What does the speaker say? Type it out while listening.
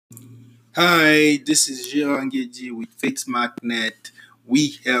Hi, this is Jirangeji with Faith Magnet.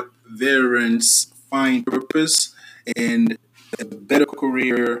 We help veterans find purpose and a better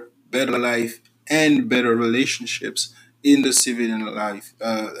career, better life, and better relationships in the civilian life,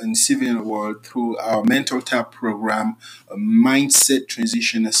 in civilian world through our mental tap program, a mindset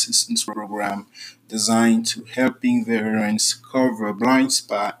transition assistance program designed to helping veterans cover a blind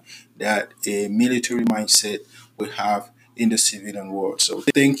spot that a military mindset will have in the civilian world. So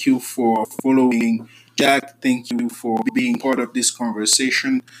thank you for following Jack. Thank you for being part of this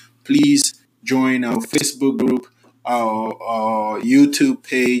conversation. Please join our Facebook group, our YouTube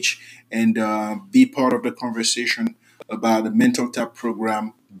page, and be part of the conversation about the Mental Tap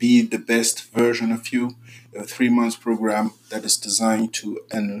program. Be the best version of you, a 3 months program that is designed to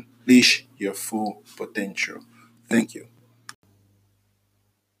unleash your full potential. Thank you.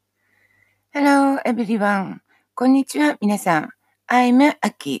 Hello everyone. こんにちは皆さん。I'm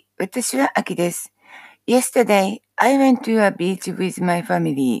アキ。私はアキです。Yesterday, I went to a beach with my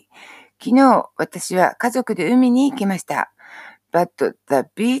family. 昨日、私は家族で海に行きました。But the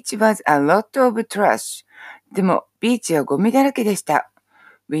beach was a lot of trash. でも、ビーチはゴミだらけでした。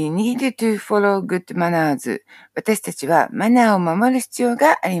We need to follow good manners. 私たちはマナーを守る必要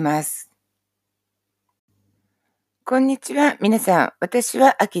があります。こんにちは皆さん。私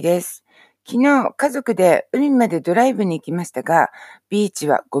はアキです。昨日、家族で海までドライブに行きましたが、ビーチ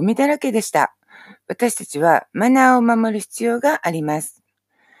はゴミだらけでした。私たちはマナーを守る必要があります。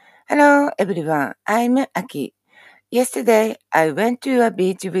Hello everyone, I'm Aki. Yesterday, I went to a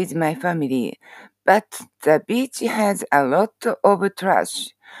beach with my family, but the beach has a lot of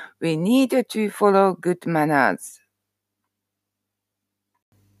trash. We need to follow good manners.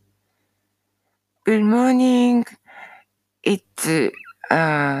 Good morning. It's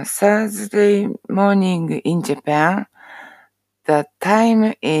Thursday morning in Japan. The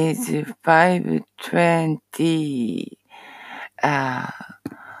time is 5:20.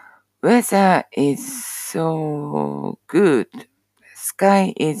 Weather is so good.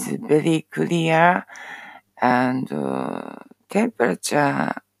 Sky is very clear and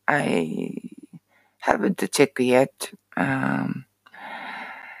temperature I haven't checked yet.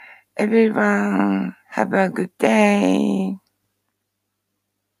 Everyone have a good day.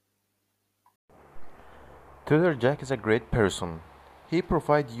 Tutor Jack is a great person. He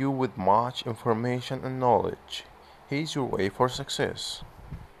provides you with much information and knowledge. He is your way for success.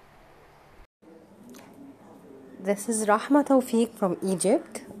 This is Rahma Tawfiq from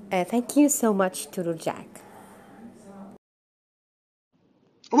Egypt. Thank you so much, Tutor Jack.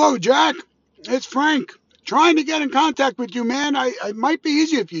 Hello, Jack. It's Frank. Trying to get in contact with you, man. It might be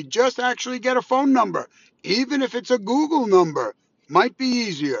easier if you just actually get a phone number, even if it's a Google number. Might be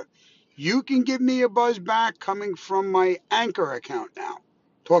easier. You can give me a buzz back coming from my Anchor account now.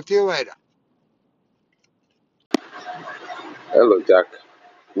 Talk to you later. Hello, Jack.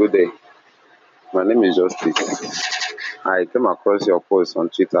 Good day. My name is Justice. I came across your post on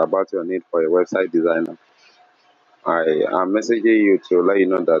Twitter about your need for a website designer. I am messaging you to let you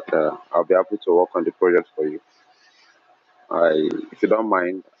know that I'll be able to work on the project for you. If you don't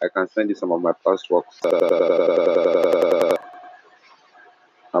mind, I can send you some of my past works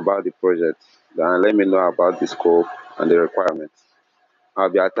about the project. Then let me know about the scope and the requirements. I'll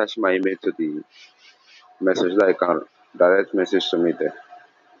be attaching my email to the message that you can direct message to me there.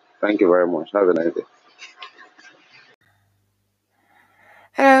 Thank you very much. Have a nice day.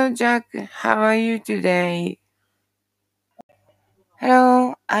 Hello, Jack. How are you today?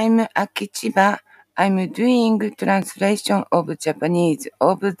 Hello, I'm Akichiba. I'm doing translation of Japanese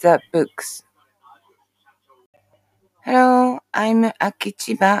of the books. Hello, I'm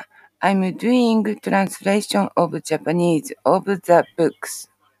Akichiba. I'm doing translation of Japanese of the books.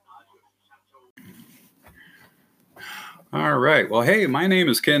 All right. Well, hey, my name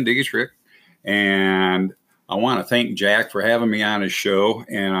is Ken Dietrich, and I want to thank Jack for having me on his show.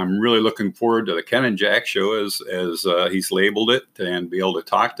 And I'm really looking forward to the Ken and Jack show as he's labeled it, and be able to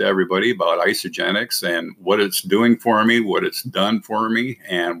talk to everybody about Isagenix and what it's doing for me, what it's done for me,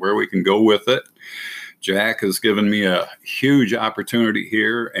 and where we can go with it. Jack has given me a huge opportunity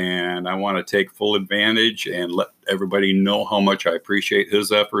here, and I want to take full advantage and let everybody know how much I appreciate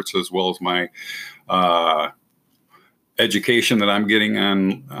his efforts, as well as my education that I'm getting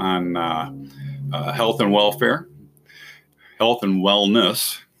on health and welfare, health and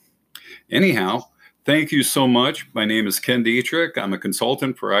wellness. Anyhow, thank you so much. My name is Ken Dietrich. I'm a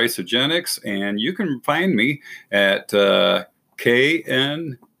consultant for Isagenix, and you can find me at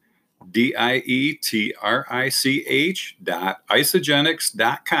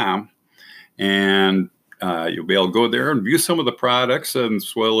KNDIETRICH.isagenix.com. And you'll be able to go there and view some of the products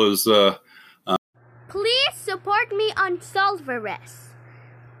as well as Please support me on Solveres.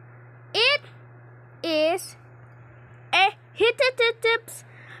 It is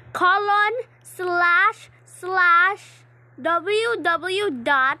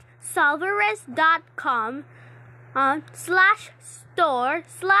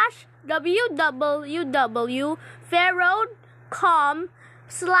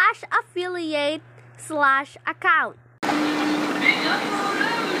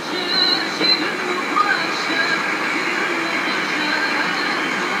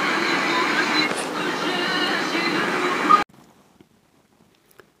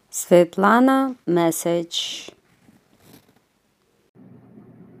Svetlana message.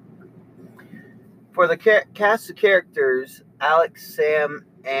 For the cast of characters, Alex, Sam,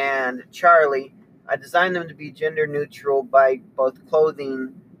 and Charlie, I designed them to be gender neutral by both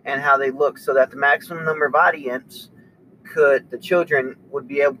clothing and how they look, so that the maximum number of the children would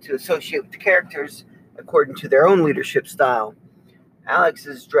be able to associate with the characters according to their own leadership style. Alex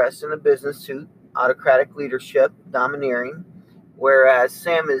is dressed in a business suit, autocratic leadership, domineering, whereas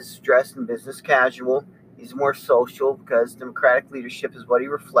Sam is dressed in business casual. He's more social because democratic leadership is what he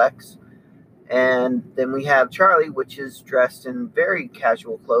reflects. And then we have Charlie, which is dressed in very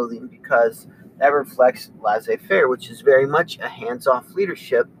casual clothing because that reflects laissez-faire, which is very much a hands-off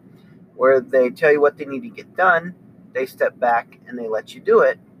leadership where they tell you what they need to get done, they step back and they let you do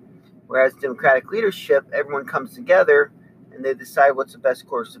it. Whereas democratic leadership, everyone comes together and they decide what's the best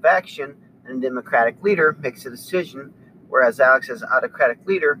course of action, and a democratic leader makes a decision, whereas Alex as an autocratic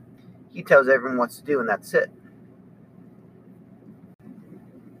leader, he tells everyone what to do and that's it.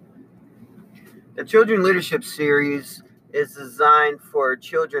 The Children Leadership Series is designed for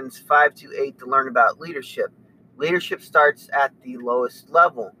children's 5 to 8 to learn about leadership. Leadership starts at the lowest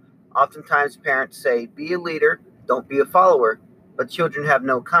level. Oftentimes parents say, be a leader, don't be a follower, but children have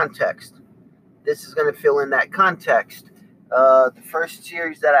no context. This is going to fill in that context. The first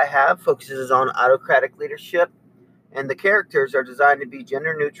series that I have focuses on autocratic leadership, and the characters are designed to be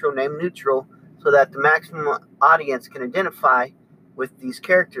gender neutral, name neutral, so that the maximum audience can identify with these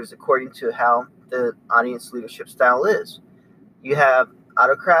characters according to how the audience leadership style is. You have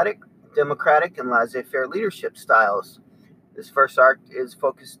autocratic, democratic, and laissez-faire leadership styles. This first arc is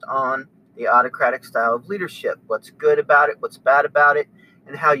focused on the autocratic style of leadership, what's good about it, what's bad about it,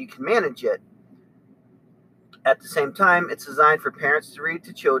 and how you can manage it. At the same time, it's designed for parents to read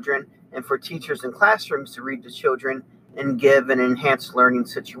to children and for teachers in classrooms to read to children and give an enhanced learning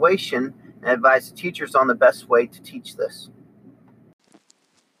situation and advise the teachers on the best way to teach this.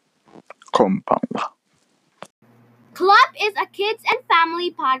 こんばんは。 Club is a kids and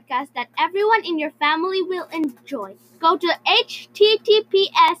family podcast that everyone in your family will enjoy. Go to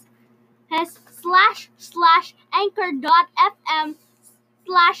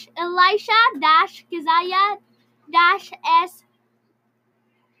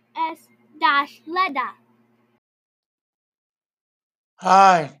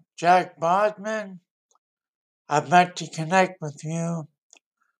Hi, Jack Bosman. I'd like to connect with you.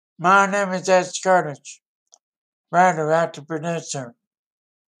 My name is Ed Skartich, writer, actor, producer.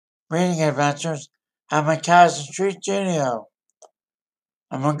 Reading Adventures at McCaslin Street Studio.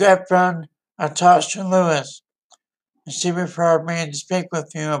 I'm a good friend of Tasha Lewis, and she referred me to speak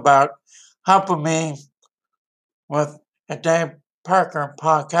with you about helping me with a Dave Parker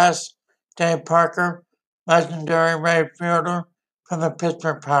podcast. Dave Parker, legendary right fielder from the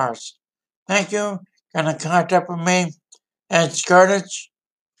Pittsburgh Pirates. Thank you. Gonna contact with me at Skartich,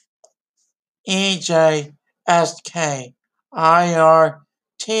 EJSKIRTICH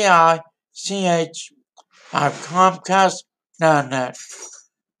at Comcast.net.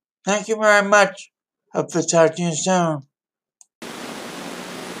 Thank you very much. Hope to talk to you soon.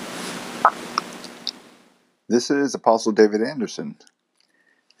 This is Apostle David Anderson,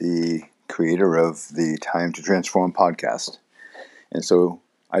 the creator of the Time to Transform podcast. And so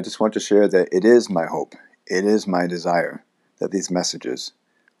I just want to share that it is my hope, it is my desire that these messages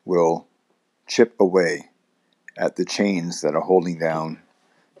will chip away at the chains that are holding down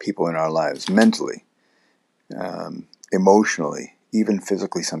people in our lives, mentally, emotionally, even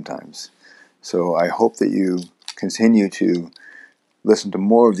physically sometimes. So I hope that you continue to listen to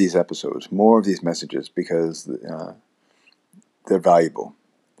more of these episodes, more of these messages, because they're valuable.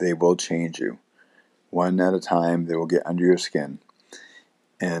 They will change you. One at a time, they will get under your skin.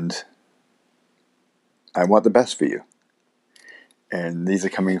 And I want the best for you. And these are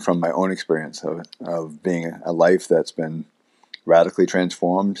coming from my own experience of being a life that's been radically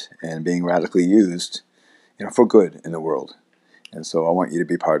transformed and being radically used, for good in the world. And so I want you to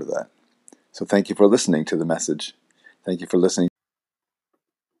be part of that. So thank you for listening to the message. Thank you for listening.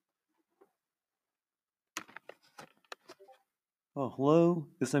 Oh, hello,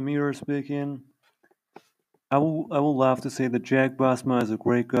 it's Amir speaking. I would love to say that Jack Bosma is a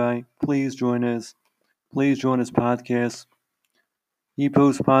great guy. Please join us. Please join his podcast. He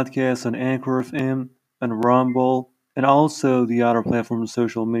posts podcasts on Anchor FM and Rumble and also the other platforms of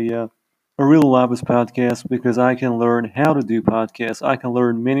social media. I really love his podcast because I can learn how to do podcasts. I can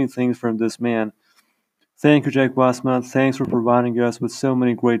learn many things from this man. Thank you, Jack Bosma. Thanks for providing us with so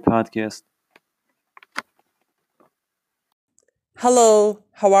many great podcasts. Hello,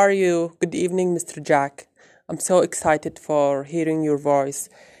 how are you? Good evening, Mr. Jack. I'm so excited for hearing your voice,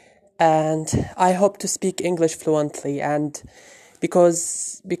 and I hope to speak English fluently. And so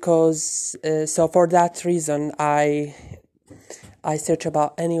for that reason, I search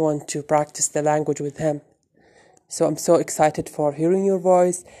about anyone to practice the language with him. So I'm so excited for hearing your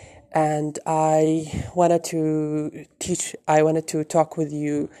voice, and I wanted to talk with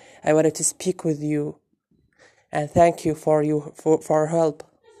you. I wanted to speak with you. And thank you for help.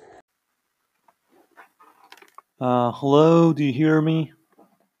 Hello, do you hear me?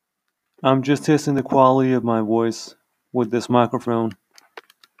 I'm just testing the quality of my voice with this microphone.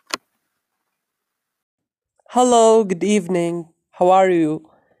 Hello, good evening. How are you?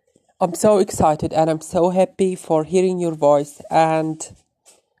 I'm so excited and I'm so happy for hearing your voice. And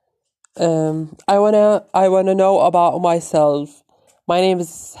I wanna know about myself. My name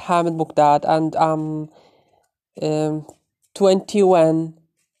is Hamid Muqdad, and I'm 21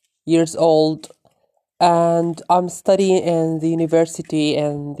 years old, and I'm studying in the university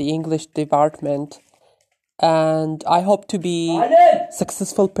in the English department, and I hope to be a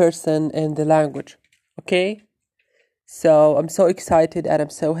successful person in the language. Okay? So I'm so excited and I'm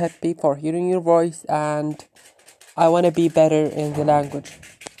so happy for hearing your voice, and I want to be better in the language.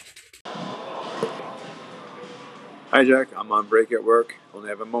 Hi, Jack. I'm on break at work. Only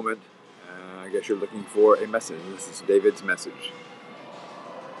have a moment. I guess you're looking for a message. This is David's message.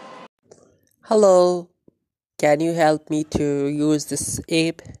 Hello. Can you help me to use this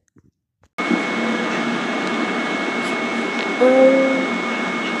app? I'm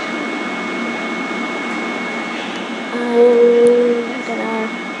gonna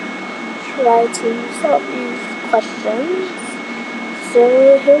try to solve these questions. So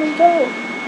here we go.